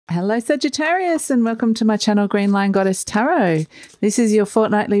Hello Sagittarius, and welcome to my channel GreenLion Goddess Tarot. This is your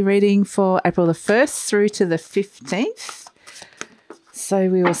fortnightly reading for April the 1st through to the 15th. So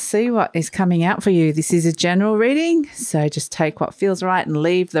we will see what is coming out for you. This is a general reading, so just take what feels right and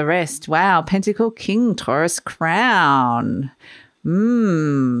leave the rest. Wow, Pentacle King, Taurus Crown.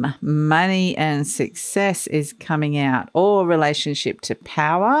 Money and success is coming out, or relationship to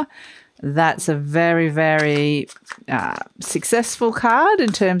power. That's a very, very successful card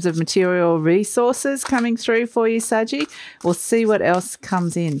in terms of material resources coming through for you, Saggy. We'll see what else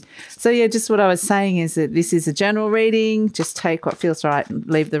comes in. So, yeah, just what I was saying is that this is a general reading. Just take what feels right and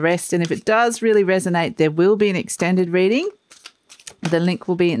leave the rest. And if it does really resonate, there will be an extended reading. The link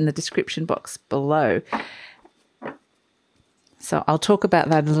will be in the description box below. So I'll talk about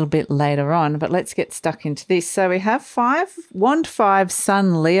that a little bit later on, but let's get stuck into this. So we have Wand 5,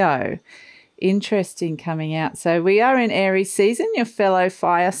 Sun, Leo. Interesting coming out. So we are in Aries season, your fellow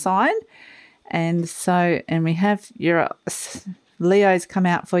fire sign. And we have your Leo's come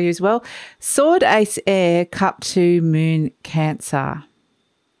out for you as well. Sword, Ace, Air, Cup 2, Moon, Cancer.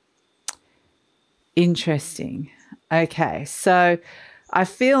 Interesting. Okay, so I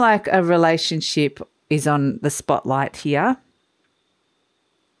feel like a relationship is on the spotlight here.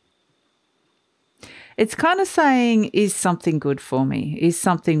 It's kind of saying, is something good for me? Is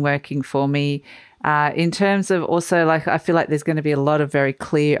something working for me? In terms of also, like, I feel like there's going to be a lot of very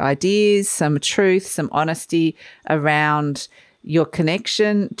clear ideas, some truth, some honesty around your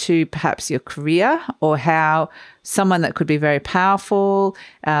connection to perhaps your career, or how someone that could be very powerful,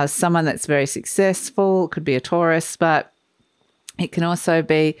 someone that's very successful, could be a Taurus, but it can also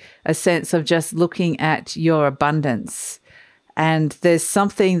be a sense of just looking at your abundance. And there's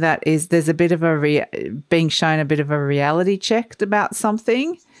something that is, there's a bit of being shown a bit of a reality check about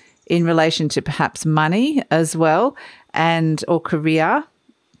something in relation to perhaps money as well, and or career.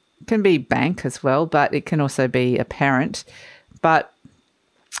 It can be bank as well, but it can also be a parent. But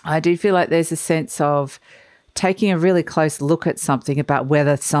I do feel like there's a sense of taking a really close look at something about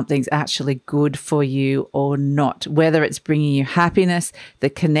whether something's actually good for you or not, whether it's bringing you happiness, the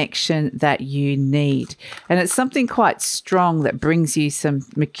connection that you need. And it's something quite strong that brings you some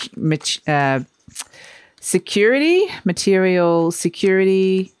security, material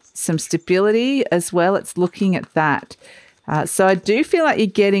security, some stability as well. It's looking at that. So I do feel like you're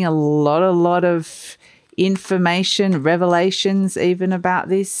getting a lot of information, revelations even about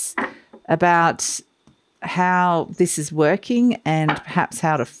this, about how this is working, and perhaps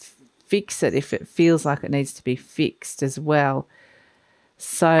how to fix it if it feels like it needs to be fixed as well.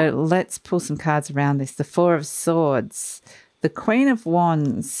 So let's pull some cards around this. The Four of Swords, the Queen of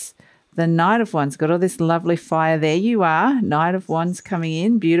Wands, the Knight of Wands. Got all this lovely fire. There you are. Knight of Wands coming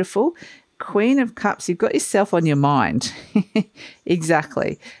in. Beautiful. Queen of Cups. You've got yourself on your mind.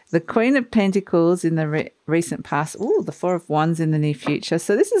 Exactly. The Queen of Pentacles in the recent past. Oh, the Four of Wands in the near future.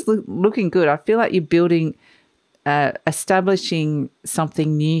 So this is looking good. I feel like you're building, establishing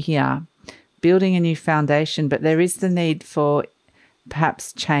something new here, building a new foundation, but there is the need for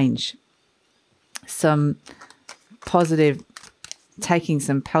perhaps change, some positive, taking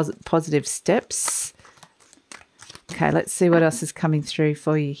some positive steps. Okay, let's see what else is coming through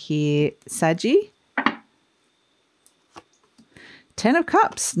for you here, Saggy. Ten of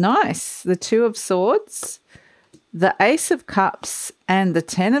Cups, nice. The Two of Swords, the Ace of Cups, and the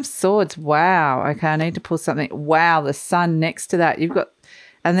Ten of Swords. Wow. Okay, I need to pull something. Wow, the Sun next to that. You've got,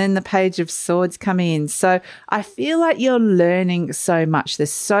 and then the Page of Swords coming in. So I feel like you're learning so much.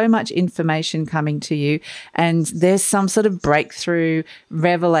 There's so much information coming to you, and there's some sort of breakthrough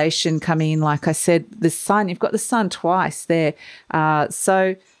revelation coming in. Like I said, the Sun, you've got the Sun twice there.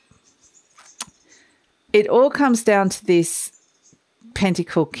 So it all comes down to this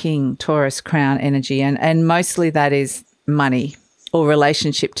Pentacle King, Taurus Crown energy, and mostly that is money, or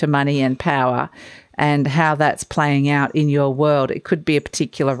relationship to money and power, and how that's playing out in your world. It could be a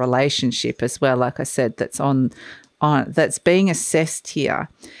particular relationship as well, like I said, that's on that's being assessed here.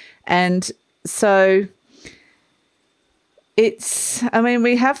 And so it's, I mean,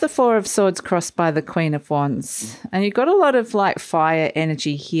 we have the Four of Swords crossed by the Queen of Wands, and you've got a lot of like fire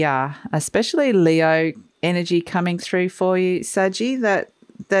energy here, especially Leo energy coming through for you, Saggy, that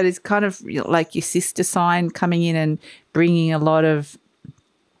is kind of like your sister sign coming in and bringing a lot of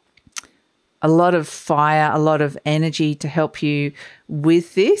fire, a lot of energy to help you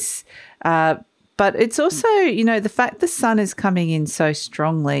with this. But it's also, you know, the fact the Sun is coming in so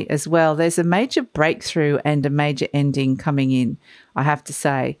strongly as well. There's a major breakthrough and a major ending coming in, I have to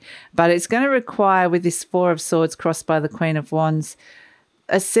say. But it's going to require, with this Four of Swords crossed by the Queen of Wands,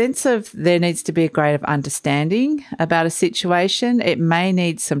 a sense of there needs to be a greater understanding about a situation. It may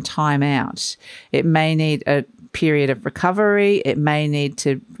need some time out. It may need a period of recovery. It may need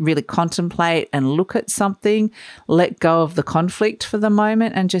to really contemplate and look at something, let go of the conflict for the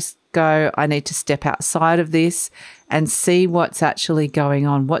moment and just go, I need to step outside of this and see what's actually going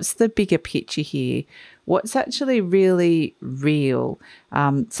on. What's the bigger picture here? What's actually really real?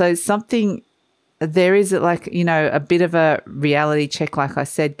 So something, there is like, you know, a bit of a reality check, like I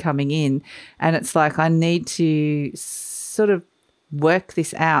said, coming in. And it's like, I need to sort of work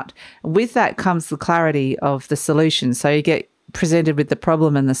this out. With that comes the clarity of the solution. So you get presented with the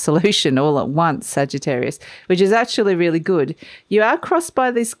problem and the solution all at once, Sagittarius, which is actually really good. You are crossed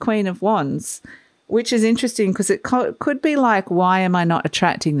by this Queen of Wands, which is interesting because it could be like, why am I not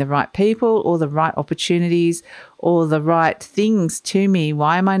attracting the right people or the right opportunities or the right things to me?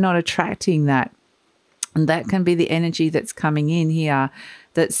 Why am I not attracting that? And that can be the energy that's coming in here,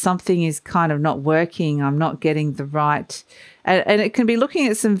 that something is kind of not working. I'm not getting the right. And it can be looking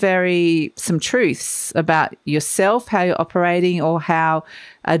at some truths about yourself, how you're operating, or how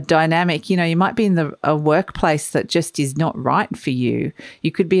a dynamic, you know, you might be in a workplace that just is not right for you.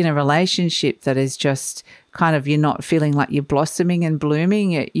 You could be in a relationship that is just kind of, you're not feeling like you're blossoming and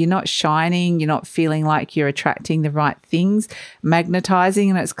blooming. You're not shining. You're not feeling like you're attracting the right things,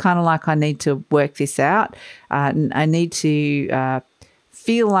 magnetizing. And it's kind of like, I need to work this out. I need to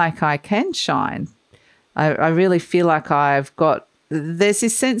feel like I can shine. I really feel like there's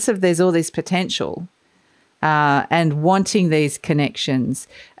this sense of there's all this potential and wanting these connections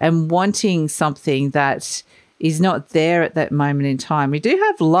and wanting something that is not there at that moment in time. We do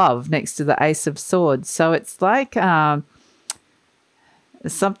have love next to the Ace of Swords. So it's like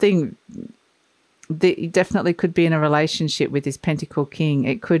something that definitely could be in a relationship with this Pentacle King.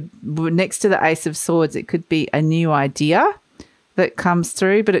 It could, next to the Ace of Swords, it could be a new idea that comes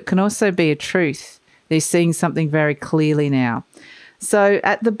through, but it can also be a truth. They're seeing something very clearly now. So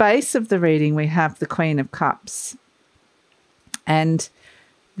at the base of the reading, we have the Queen of Cups. And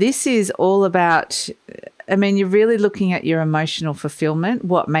this is all about, I mean, you're really looking at your emotional fulfillment,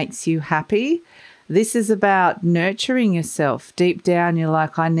 what makes you happy. This is about nurturing yourself. Deep down, you're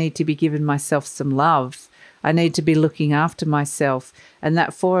like, I need to be giving myself some love. I need to be looking after myself. And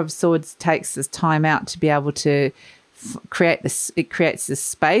that Four of Swords takes this time out to be able to create this. It creates this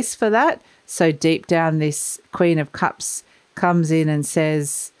space for that. So deep down, this Queen of Cups comes in and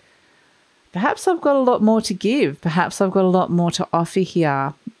says, perhaps I've got a lot more to give. Perhaps I've got a lot more to offer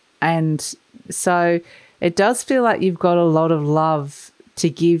here. And so it does feel like you've got a lot of love to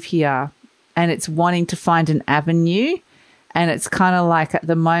give here. And it's wanting to find an avenue. And it's kind of like at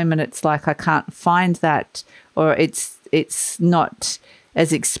the moment, it's like I can't find that, or it's not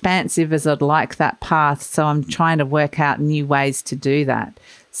as expansive as I'd like that path. So I'm trying to work out new ways to do that.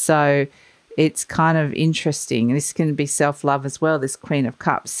 So it's kind of interesting. This can be self-love as well, this Queen of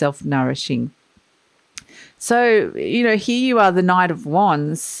Cups, self-nourishing. So, you know, here you are, the Knight of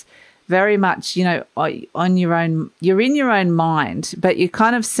Wands, very much, you know, on your own, you're in your own mind, but you're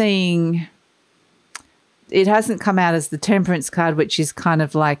kind of seeing, it hasn't come out as the Temperance card, which is kind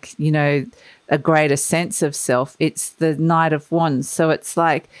of like, you know, a greater sense of self. It's the Knight of Wands. So it's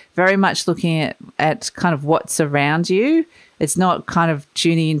like very much looking at kind of what's around you. It's not kind of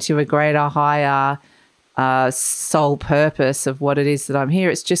tuning into a greater, higher soul purpose of what it is that I'm here.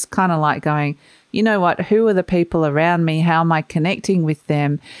 It's just kind of like going, you know what, who are the people around me? How am I connecting with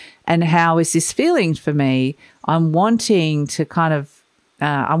them? And how is this feeling for me? I'm wanting to kind of,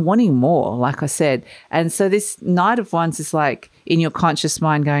 I'm wanting more, like I said. And so this Knight of Wands is like in your conscious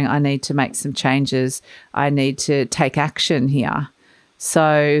mind going, I need to make some changes. I need to take action here.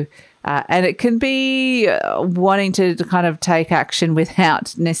 So, and it can be wanting to kind of take action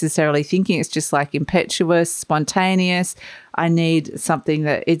without necessarily thinking. It's just like impetuous, spontaneous. I need something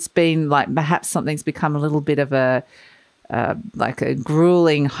that it's been like, perhaps something's become a little bit of a, like a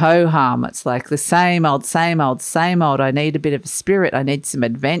grueling ho-hum. It's like the same old, same old, same old. I need a bit of a spirit. I need some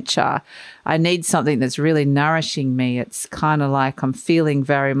adventure. I need something that's really nourishing me. It's kind of like I'm feeling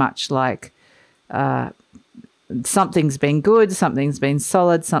very much like something's been good, something's been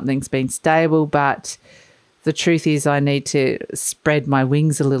solid, something's been stable, but the truth is I need to spread my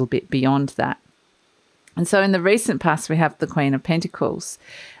wings a little bit beyond that. And so in the recent past, we have the Queen of Pentacles.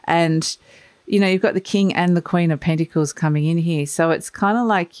 And you know, you've got the King and the Queen of Pentacles coming in here. So it's kind of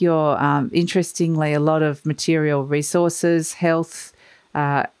like you're, interestingly, a lot of material resources, health,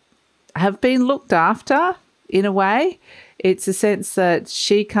 have been looked after in a way. It's a sense that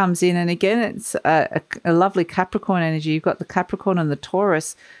she comes in, and again, it's a lovely Capricorn energy. You've got the Capricorn and the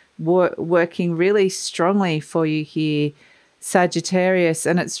Taurus working really strongly for you here. Sagittarius,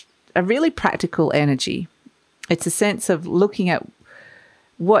 and it's a really practical energy. It's a sense of looking at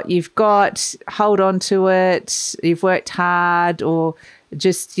what you've got, hold on to it, you've worked hard, or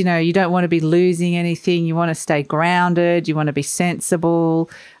just, you know, you don't want to be losing anything. You want to stay grounded. You want to be sensible.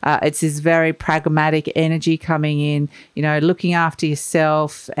 It's this very pragmatic energy coming in, you know, looking after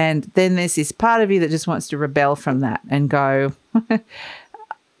yourself. And then there's this part of you that just wants to rebel from that and go,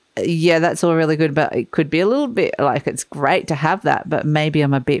 yeah, that's all really good, but it could be a little bit like, it's great to have that, but maybe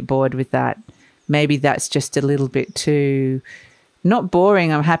I'm a bit bored with that. Maybe that's just a little bit too, not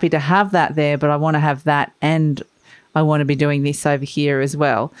boring. I'm happy to have that there, but I want to have that, and I want to be doing this over here as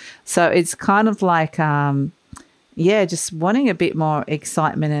well. So it's kind of like, just wanting a bit more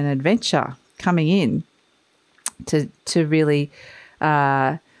excitement and adventure coming in to really,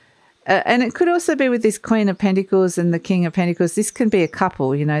 and it could also be with this Queen of Pentacles and the King of Pentacles. This can be a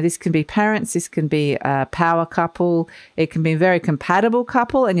couple, you know, this can be parents, this can be a power couple. It can be a very compatible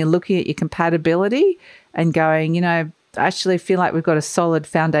couple, and you're looking at your compatibility and going, you know, I actually feel like we've got a solid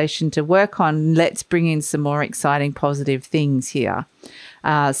foundation to work on. Let's bring in some more exciting, positive things here.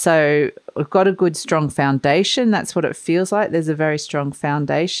 So we've got a good, strong foundation. That's what it feels like. There's a very strong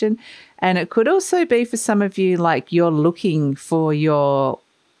foundation. And it could also be for some of you, like you're looking for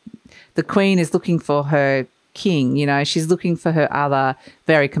the Queen is looking for her king, you know, she's looking for her other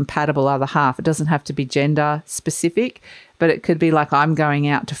very compatible other half. It doesn't have to be gender specific, but it could be like, I'm going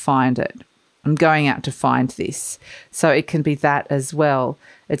out to find it. I'm going out to find this. So it can be that as well.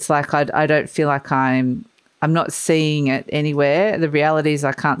 It's like I don't feel like I'm not seeing it anywhere. The reality is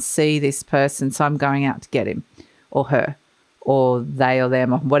I can't see this person, so I'm going out to get him or her or they or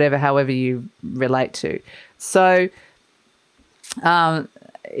them or whatever, however you relate to. So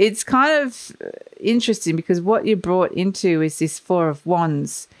it's kind of interesting because what you're brought into is this Four of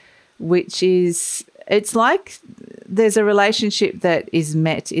Wands, which is, it's like there's a relationship that is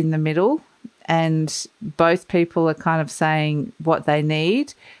met in the middle, and both people are kind of saying what they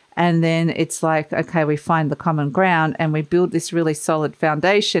need. And then it's like, okay, we find the common ground and we build this really solid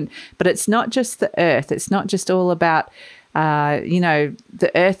foundation. But it's not just the earth. It's not just all about,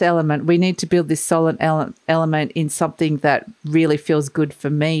 the earth element. We need to build this solid element in something that really feels good for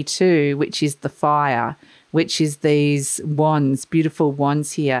me too, which is the fire, which is these wands, beautiful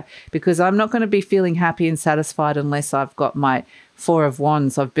wands here. Because I'm not going to be feeling happy and satisfied unless I've got my Four of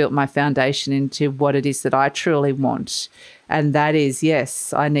Wands. I've built my foundation into what it is that I truly want. And that is,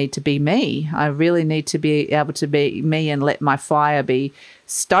 yes, I need to be me. I really need to be able to be me and let my fire be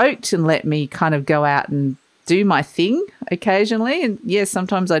stoked and let me kind of go out and do my thing occasionally. And yes,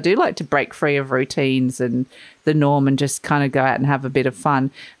 sometimes I do like to break free of routines and the norm and just kind of go out and have a bit of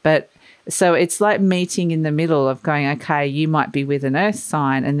fun. But so it's like meeting in the middle of going, okay, you might be with an earth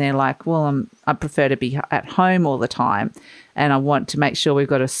sign and they're like, well, I prefer to be at home all the time and I want to make sure we've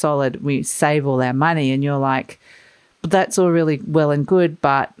got we save all our money. And you're like, that's all really well and good,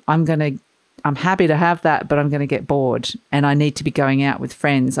 but I'm happy to have that, but I'm going to get bored and I need to be going out with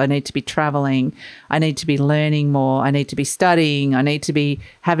friends. I need to be traveling. I need to be learning more. I need to be studying. I need to be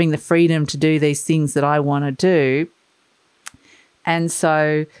having the freedom to do these things that I want to do. And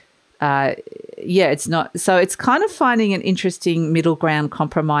so, it's not. So it's kind of finding an interesting middle ground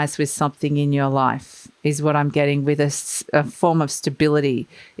compromise with something in your life is what I'm getting with a form of stability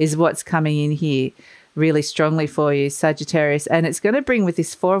is what's coming in here really strongly for you, Sagittarius. And it's going to bring with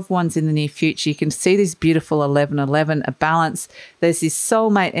this Four of Wands in the near future. You can see this beautiful 11-11, a balance. There's this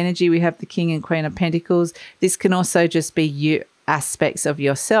soulmate energy. We have the King and Queen of Pentacles. This can also just be you, aspects of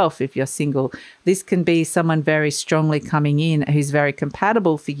yourself if you're single. This can be someone very strongly coming in who's very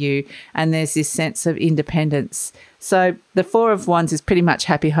compatible for you, and there's this sense of independence. So the Four of Wands is pretty much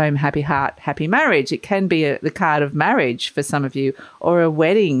happy home, happy heart, happy marriage. It can be the card of marriage for some of you, or a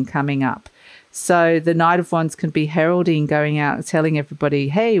wedding coming up. So the Knight of Wands can be heralding, going out and telling everybody,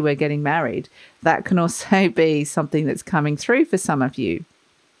 hey, we're getting married. That can also be something that's coming through for some of you.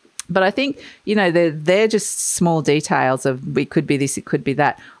 But I think, they're just small details of it could be this, it could be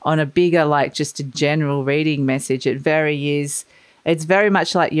that. On a bigger, like just a general reading message, it's very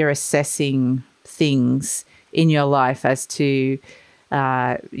much like you're assessing things in your life as to,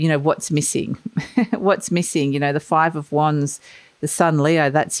 what's missing. What's missing, the Five of Wands, the Sun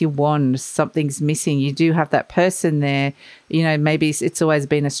Leo, that's your wand. Something's missing. You do have that person there. Maybe it's always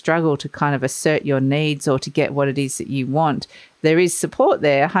been a struggle to kind of assert your needs or to get what it is that you want. There is support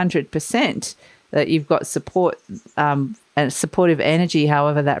there, 100%, that you've got support and supportive energy,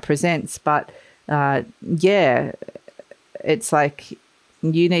 however that presents. But, it's like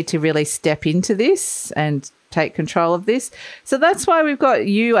you need to really step into this and take control of this. So that's why we've got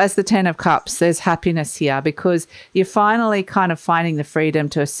you as the 10 of Cups. There's happiness here because you're finally kind of finding the freedom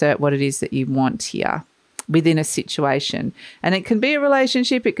to assert what it is that you want here within a situation. And it can be a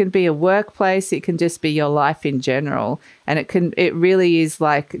relationship, it can be a workplace, it can just be your life in general. And it really is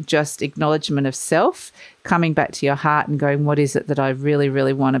like just acknowledgement of self, coming back to your heart and going, what is it that I really,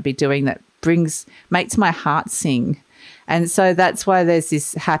 really want to be doing that makes my heart sing? And so that's why there's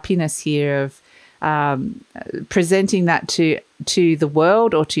this happiness here of presenting that to the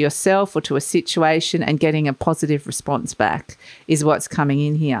world or to yourself or to a situation and getting a positive response back is what's coming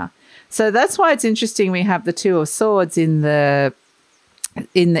in here. So that's why it's interesting we have the Two of Swords in the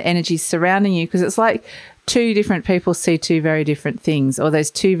energies surrounding you, because it's like two different people see two very different things, or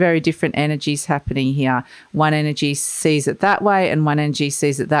there's two very different energies happening here. One energy sees it that way and one energy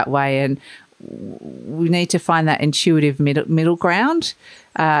sees it that way, and we need to find that intuitive middle ground.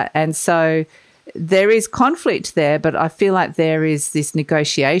 And so there is conflict there, but I feel like there is this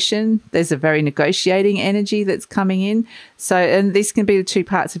negotiation. There's a very negotiating energy that's coming in. So, and this can be the two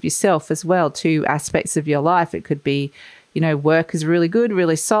parts of yourself as well, two aspects of your life. It could be, work is really good,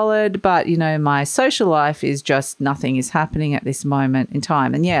 really solid, but, my social life is just nothing is happening at this moment in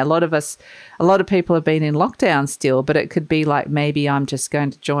time. And yeah, a lot of people have been in lockdown still, but it could be like maybe I'm just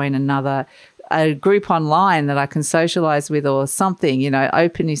going to join a group online that I can socialize with or something,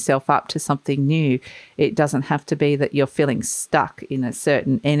 open yourself up to something new. It doesn't have to be that you're feeling stuck in a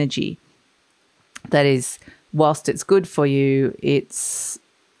certain energy. That is, whilst it's good for you, it's,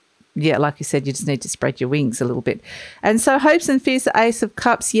 yeah, like you said, you just need to spread your wings a little bit. And so hopes and fears, the Ace of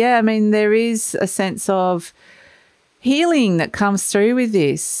Cups. Yeah, I mean, there is a sense of healing that comes through with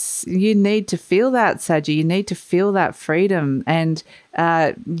this. You need to feel that, Saggy. You need to feel that freedom and,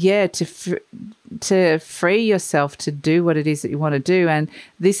 to free yourself to do what it is that you want to do. And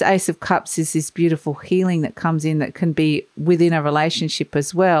this Ace of Cups is this beautiful healing that comes in that can be within a relationship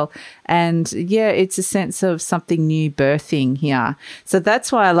as well. And yeah, it's a sense of something new birthing here. So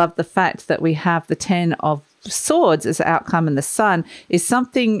that's why I love the fact that we have the 10 of Swords as outcome, and the Sun is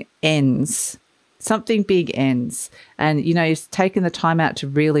something ends. Something big ends, and you've taken the time out to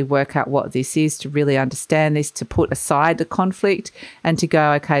really work out what this is, to really understand this, to put aside the conflict and to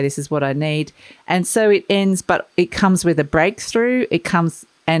go, okay, this is what I need. And so it ends, but it comes with a breakthrough. It comes,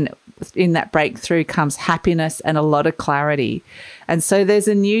 and in that breakthrough comes happiness and a lot of clarity. And so there's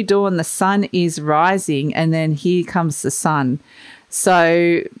a new dawn. The sun is rising, and then here comes the sun.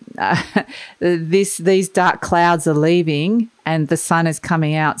 So these dark clouds are leaving and the sun is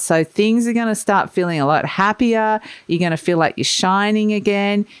coming out. So things are going to start feeling a lot happier. You're going to feel like you're shining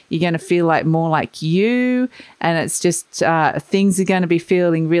again. You're going to feel like more like you. And it's just things are going to be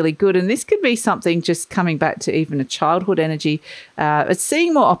feeling really good. And this could be something just coming back to even a childhood energy. It's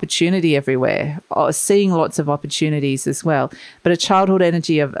seeing more opportunity everywhere, or seeing lots of opportunities as well. But a childhood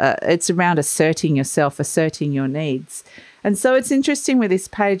energy of it's around asserting yourself, asserting your needs. And so it's interesting with this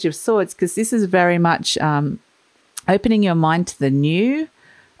Page of Swords because this is very much opening your mind to the new,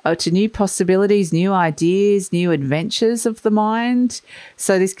 to new possibilities, new ideas, new adventures of the mind.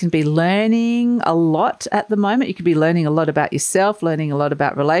 So this can be learning a lot at the moment. You could be learning a lot about yourself, learning a lot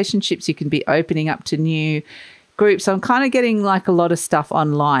about relationships. You can be opening up to new groups. I'm kind of getting like a lot of stuff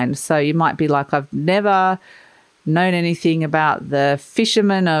online. So you might be like, I've never known anything about the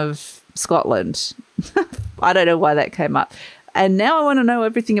fishermen of Scotland. I don't know why that came up. And now I want to know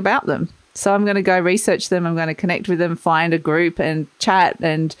everything about them. So I'm going to go research them. I'm going to connect with them, find a group and chat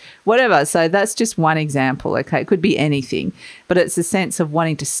and whatever. So that's just one example. Okay. It could be anything, but it's a sense of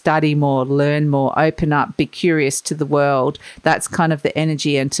wanting to study more, learn more, open up, be curious to the world. That's kind of the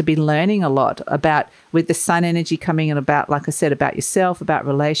energy, and to be learning a lot about, with the sun energy coming in, about, like I said, about yourself, about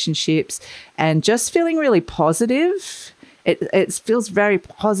relationships, and just feeling really positive. It feels very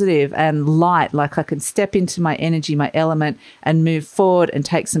positive and light, like I can step into my energy, my element, and move forward and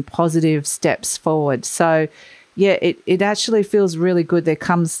take some positive steps forward. So, yeah, it actually feels really good. There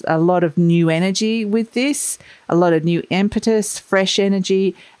comes a lot of new energy with this, a lot of new impetus, fresh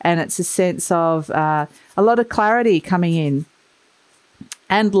energy, and it's a sense of a lot of clarity coming in.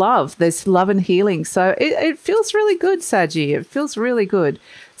 And love. There's love and healing. So it feels really good, Saggy. It feels really good.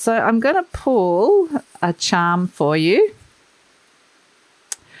 So I'm going to pull a charm for you.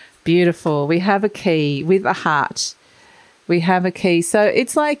 Beautiful. We have a key with a heart. We have a key. So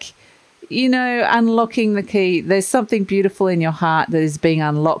it's like, unlocking the key. There's something beautiful in your heart that is being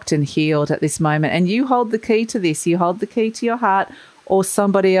unlocked and healed at this moment. And you hold the key to this. You hold the key to your heart or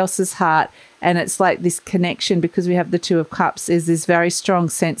somebody else's heart. And it's like this connection, because we have the Two of Cups, is this very strong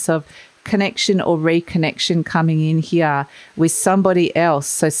sense of connection or reconnection coming in here with somebody else.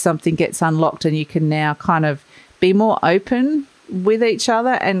 So something gets unlocked and you can now kind of be more open with each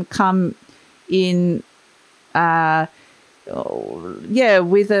other and come in,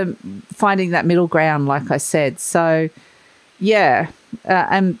 with finding that middle ground, like I said. So,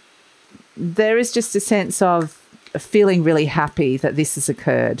 and there is just a sense of feeling really happy that this has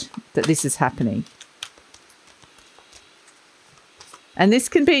occurred, that this is happening. And this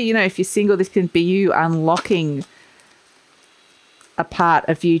can be, you know, if you're single, this can be you unlocking a part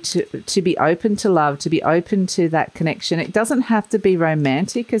of you to be open to love, to be open to that connection. It doesn't have to be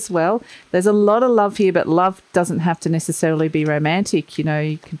romantic as well. There's a lot of love here, but love doesn't have to necessarily be romantic. You know,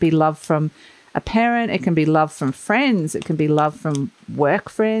 it can be love from a parent, it can be love from friends, it can be love from work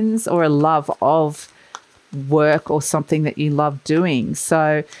friends, or a love of work or something that you love doing.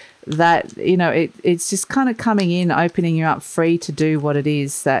 So that, you know, it's just kind of coming in, opening you up, free to do what it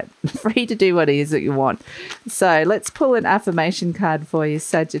is that you want. So let's pull an affirmation card for you,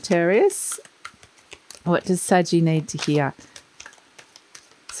 Sagittarius. What does Saggy need to hear?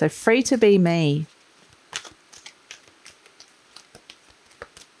 So free to be me.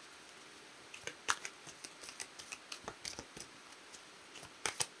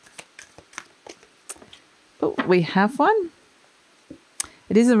 Oh, we have one.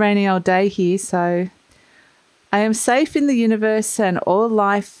 It is a rainy old day here, so I am safe in the universe and all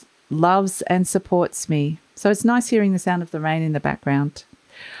life loves and supports me. So it's nice hearing the sound of the rain in the background.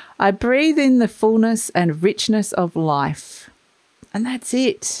 I breathe in the fullness and richness of life. And that's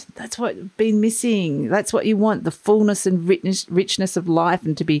it. That's what's been missing. That's what you want, the fullness and richness of life,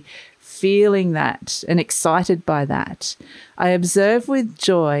 and to be feeling that and excited by that. I observe with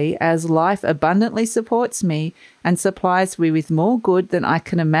joy as life abundantly supports me and supplies me with more good than I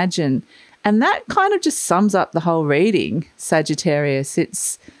can imagine. And that kind of just sums up the whole reading, Sagittarius.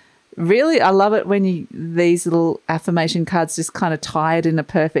 It's really, I love it when these little affirmation cards just kind of tie it in a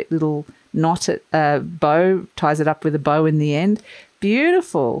perfect little knot, bow, ties it up with a bow in the end.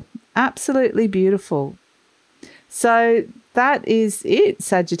 Beautiful. Absolutely beautiful. So that is it,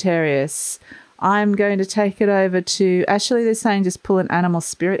 Sagittarius. I'm going to take it over to Ashley. They're saying just pull an animal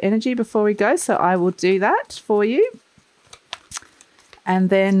spirit energy before we go. So I will do that for you. And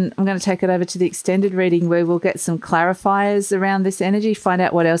then I'm going to take it over to the extended reading where we'll get some clarifiers around this energy, find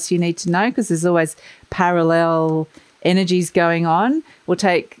out what else you need to know, because there's always parallel energies going on. We'll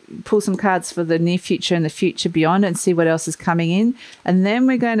pull some cards for the near future and the future beyond and see what else is coming in. And then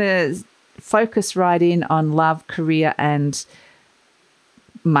we're going to focus right in on love, career, and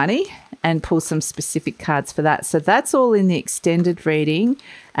money, and pull some specific cards for that. So that's all in the extended reading,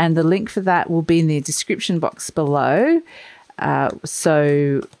 and the link for that will be in the description box below.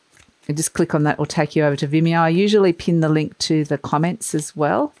 So just click on that, will take you over to Vimeo. I usually pin the link to the comments as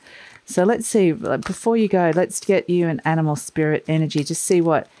well. So let's see, before you go, let's get you an animal spirit energy. Just see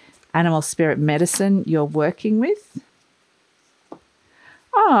what animal spirit medicine you're working with.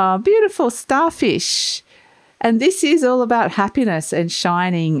 Oh, beautiful starfish. And this is all about happiness and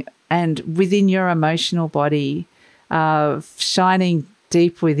shining and within your emotional body, shining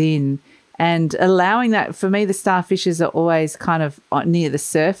deep within and allowing that. For me, the starfishes are always kind of near the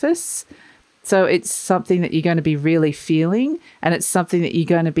surface. So it's something that you're going to be really feeling, and it's something that you're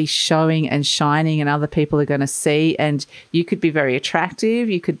going to be showing and shining, and other people are going to see. And you could be very attractive.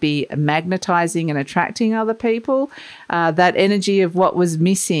 You could be magnetizing and attracting other people. That energy of what was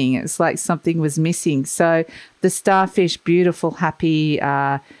missing. It's like something was missing. So the starfish, beautiful, happy,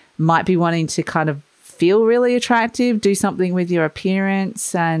 might be wanting to kind of feel really attractive, do something with your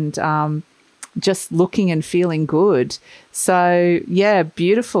appearance, and just looking and feeling good. So yeah,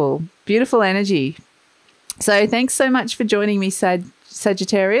 beautiful energy. So thanks so much for joining me,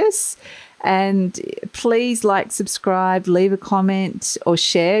 Sagittarius. And please like, subscribe, leave a comment or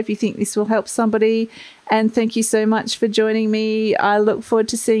share if you think this will help somebody. And thank you so much for joining me. I look forward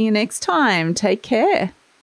to seeing you next time. Take care.